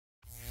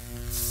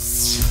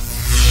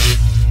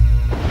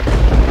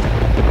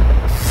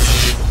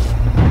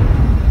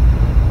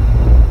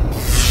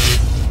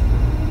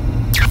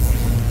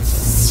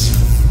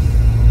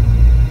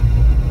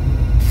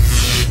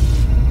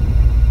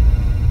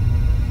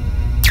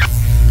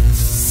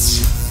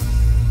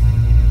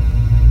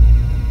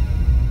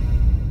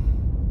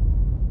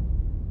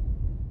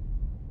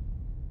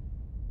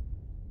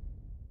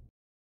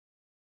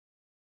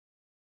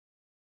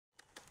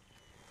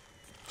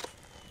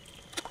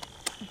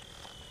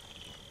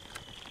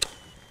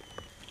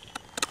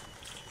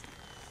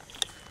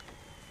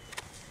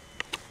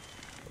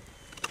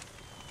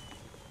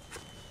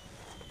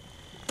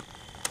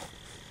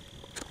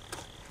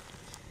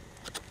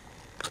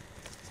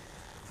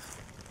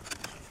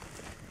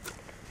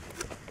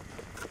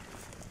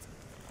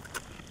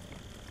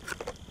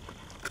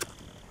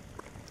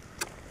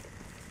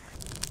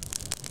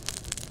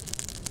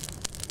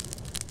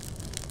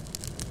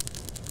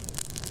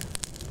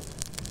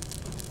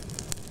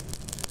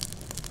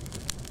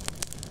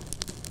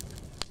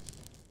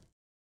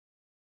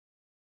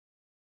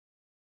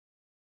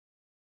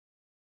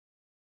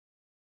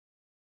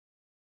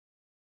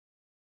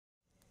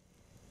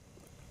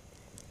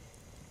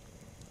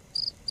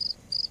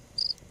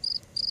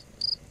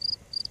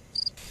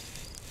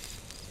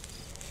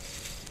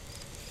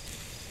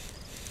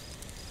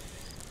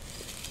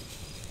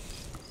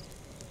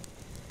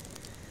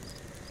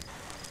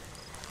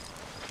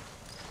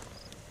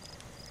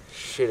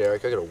shit,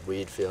 Eric, I got a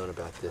weird feeling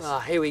about this. Ah,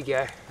 here we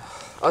go.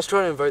 I was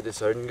trying to invoke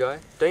this Odin guy.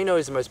 Don't you know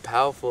he's the most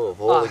powerful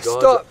of all the gods?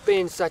 Stop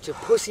being such a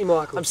pussy,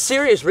 Michael. I'm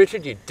serious,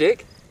 Richard, you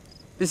dick.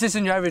 This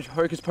isn't your average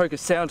hocus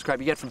pocus sound scrape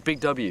you get from Big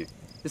W.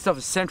 This stuff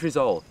is centuries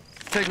old.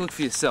 Take a look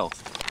for yourself.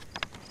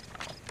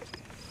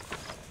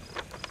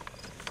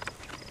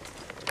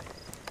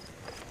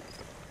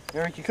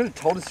 Eric, you could have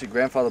told us your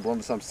grandfather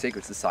belonged to some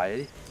secret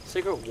society.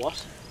 Secret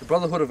what? The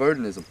Brotherhood of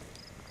Odinism.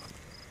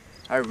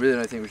 I really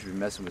don't think we should be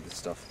messing with this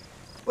stuff.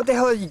 What the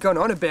hell are you going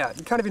on about?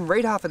 You can't even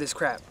read half of this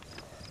crap.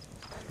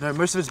 No,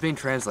 most of it's been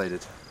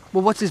translated.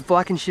 Well, what's this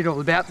Viking shit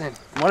all about then?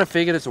 I might have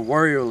figured it's a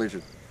warrior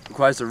religion.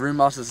 Requires the rune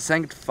master to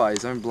sanctify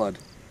his own blood.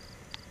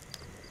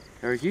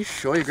 Eric, you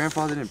sure your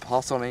grandfather didn't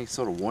pass on any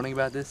sort of warning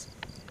about this?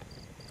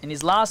 In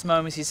his last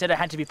moments, he said it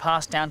had to be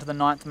passed down to the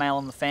ninth male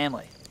in the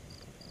family.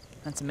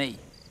 That's me.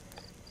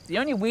 The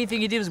only weird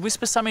thing he did was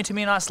whisper something to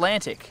me in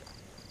Icelandic.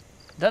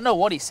 I don't know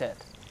what he said.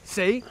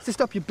 See? To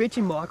stop your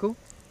bitching, Michael.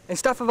 And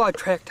stuff have I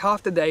trekked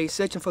half the day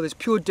searching for this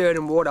pure dirt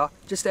and water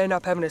just to end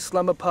up having a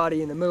slumber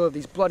party in the middle of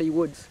these bloody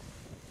woods.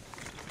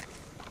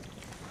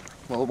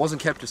 Well, it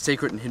wasn't kept a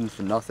secret and hidden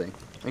for nothing.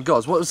 And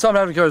gods, what if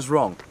something goes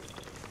wrong?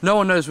 No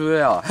one knows where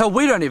we are. Hell,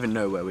 we don't even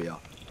know where we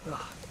are.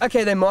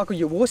 Okay then, Michael,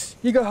 you wuss.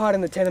 You go hide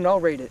in the tent and I'll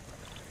read it.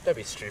 Don't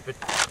be stupid.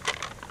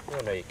 You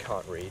don't know you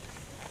can't read.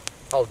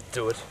 I'll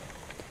do it.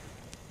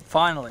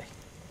 Finally.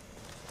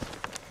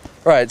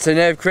 Right, so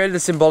now you've created a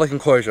symbolic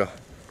enclosure.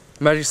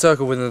 A magic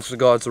circle within which the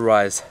gods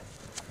arise.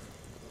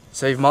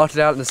 So you've marked it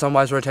out in a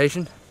sunwise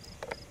rotation?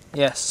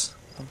 Yes.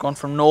 I've gone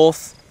from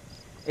north,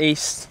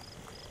 east,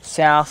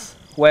 south,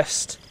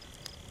 west,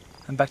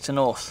 and back to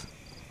north.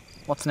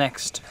 What's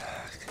next?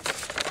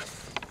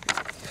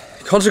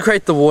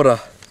 Consecrate the water.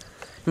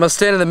 You must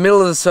stand in the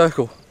middle of the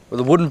circle with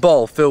a wooden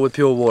bowl filled with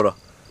pure water.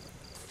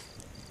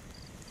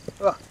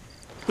 Oh,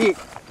 here.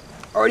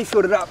 I already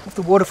filled it up with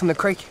the water from the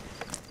creek.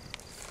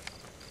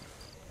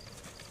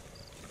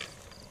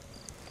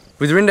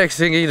 With your index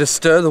finger, you just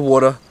stir the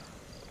water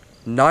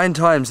 9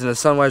 times in a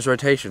sunwise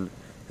rotation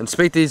and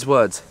speak these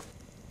words.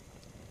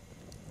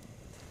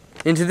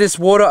 Into this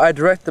water I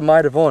direct the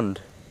might of Odin,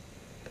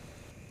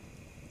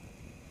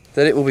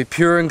 that it will be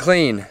pure and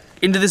clean.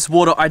 Into this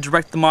water I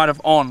direct the might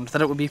of Odin,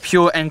 that it will be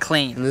pure and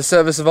clean. In the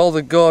service of all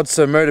the gods,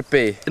 so mote it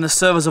be. In the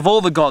service of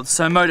all the gods,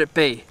 so mote it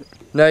be.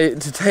 Now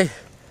take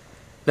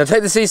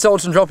the sea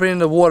salt and drop it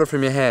into the water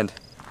from your hand.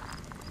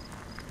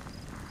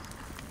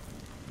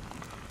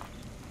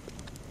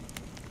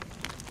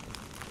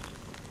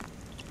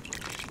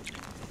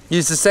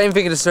 Use the same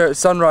finger to stir at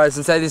sunrise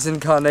and say this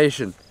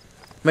incarnation.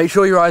 Make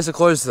sure your eyes are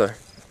closed though.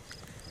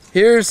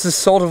 Here is the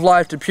salt of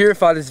life to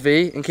purify this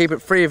V and keep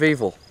it free of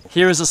evil.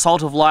 Here is the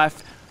salt of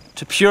life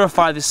to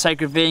purify this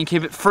sacred V and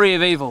keep it free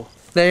of evil.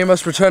 Now you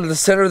must return to the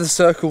center of the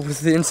circle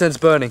with the incense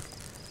burning.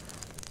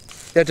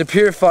 You have to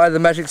purify the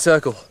magic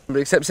circle,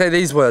 except say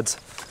these words.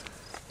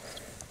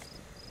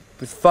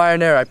 With fire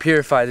and air I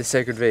purify this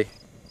sacred V.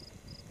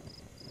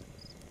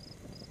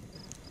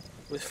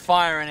 With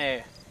fire and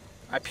air,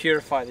 I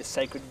purify this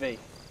sacred V.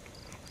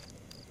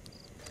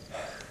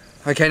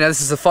 Okay, now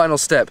this is the final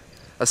step.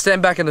 I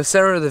stand back in the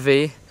center of the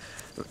V,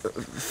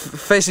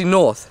 facing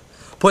north.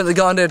 Point the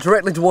Gandhi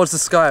directly towards the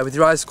sky with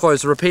your eyes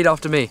closed and repeat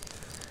after me.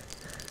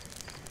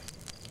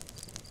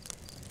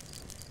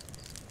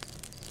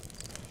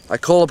 I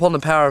call upon the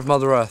power of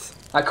Mother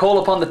Earth. I call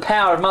upon the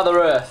power of Mother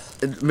Earth.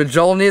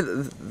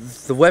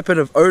 Mjolnir, the weapon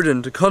of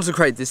Odin, to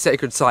consecrate this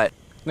sacred site.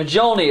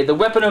 Mjolnir, the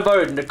weapon of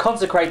Odin, to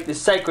consecrate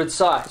this sacred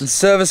site. In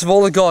service of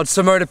all the gods,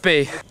 so mote it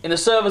be. In the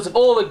service of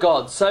all the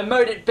gods, so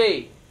mote it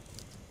be.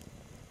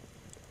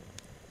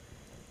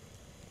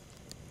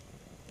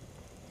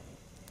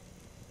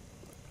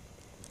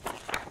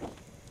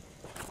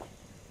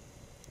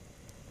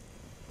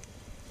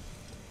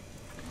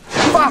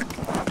 Fuck!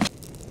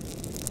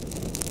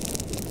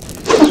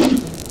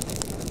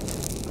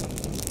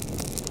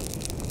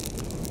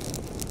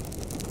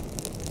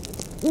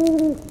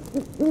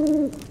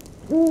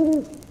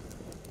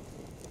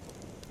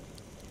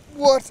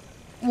 What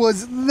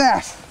was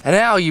that? An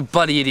owl, you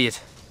bloody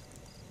idiot.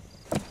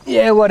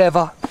 Yeah,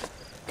 whatever.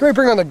 Can we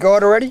bring on the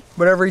god already?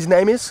 Whatever his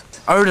name is?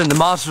 Odin, the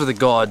master of the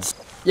gods.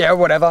 Yeah,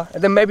 whatever.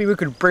 And then maybe we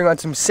could bring on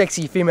some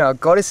sexy female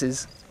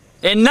goddesses.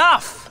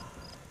 Enough!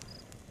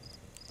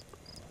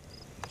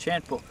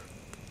 Chant book.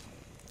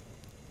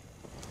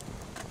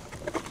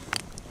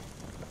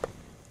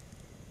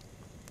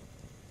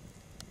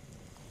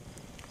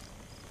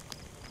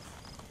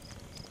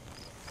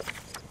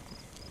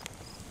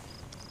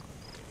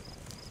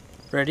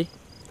 Ready?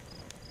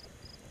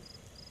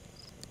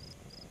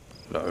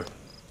 No.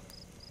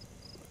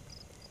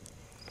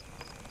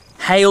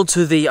 Hail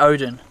to thee,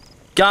 Odin,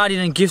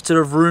 guardian and gifted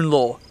of rune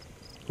lore.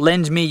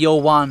 Lend me your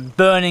one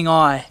burning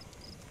eye.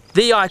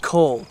 Thee I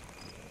call.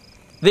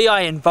 Thee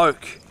I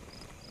invoke.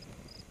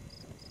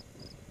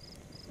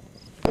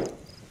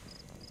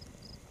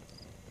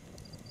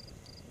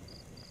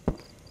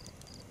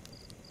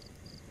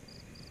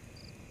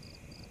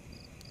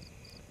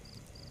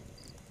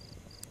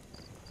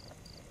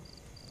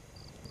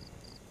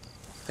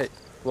 Hey,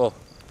 whoa.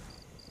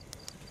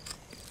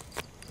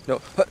 No.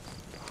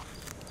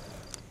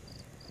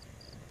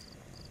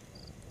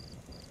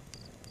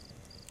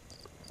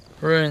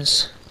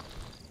 Runes.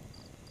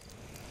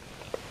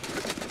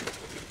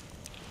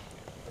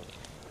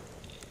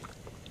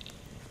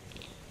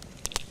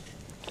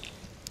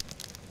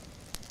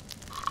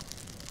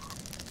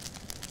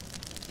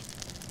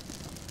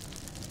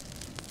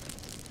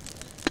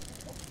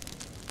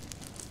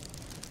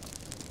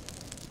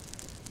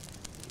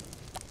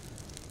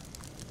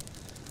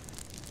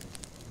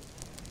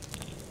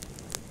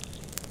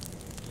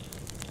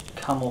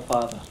 Come, all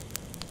Father,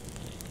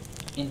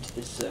 into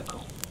this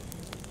circle.